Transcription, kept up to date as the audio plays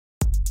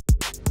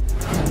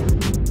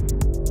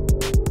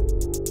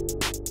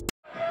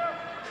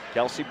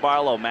Kelsey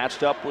Barlow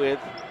matched up with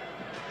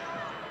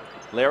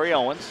Larry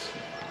Owens,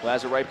 who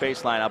has a right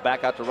baseline. Now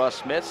back out to Russ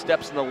Smith,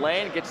 steps in the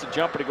lane, gets the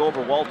jumper to go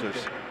over Walters.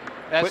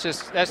 That's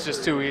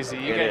just too easy.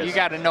 You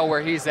got to know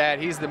where he's at.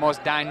 He's the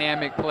most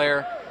dynamic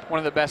player, one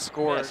of the best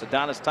scorers. Yes,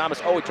 Adonis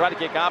Thomas. Oh, he tried to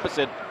kick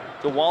opposite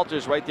to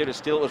Walters right there to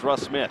steal. It was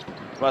Russ Smith.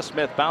 Russ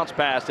Smith bounce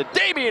pass to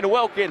Damian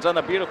Wilkins on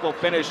the beautiful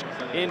finish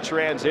in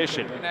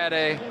transition. And had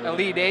a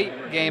Elite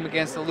Eight game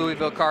against the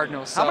Louisville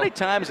Cardinals. So. How many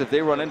times have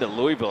they run into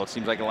Louisville, it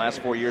seems like, in the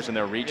last 4 years in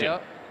their region?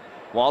 Yep.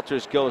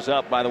 Walters goes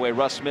up. By the way,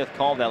 Russ Smith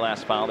called that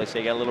last foul. They say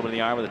he got a little bit in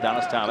the arm with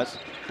Adonis Thomas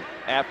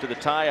after the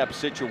tie-up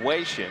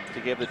situation to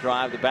give the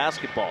drive the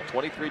basketball.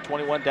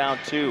 23-21 down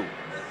 2.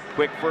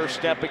 Quick first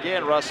step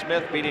again. Russ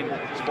Smith beating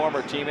his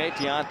former teammate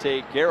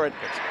Deontay Garrett.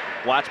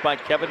 It's watched by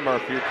Kevin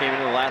Murphy, who came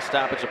into the last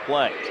stoppage of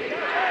play.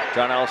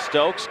 Darnell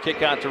Stokes,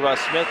 kick out to Russ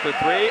Smith for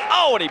 3.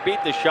 Oh, and he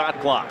beat the shot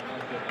clock.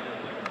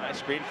 Nice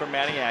screen from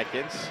Manny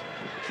Atkins.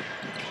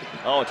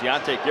 Oh,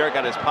 Deontay Garrett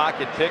got his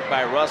pocket picked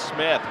by Russ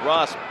Smith.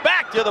 Russ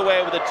back the other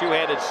way with a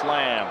two-handed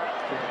slam.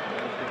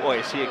 Boy,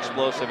 is he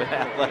explosive and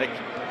athletic.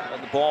 Let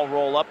the ball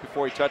roll up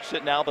before he touched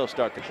it. Now they'll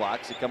start the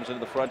clock as he comes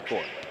into the front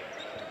court.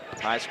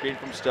 High screen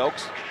from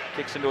Stokes.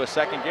 Kicks into a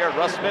second gear.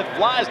 Russ Smith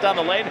flies down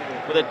the lane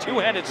with a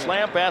two-handed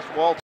slam past Walters.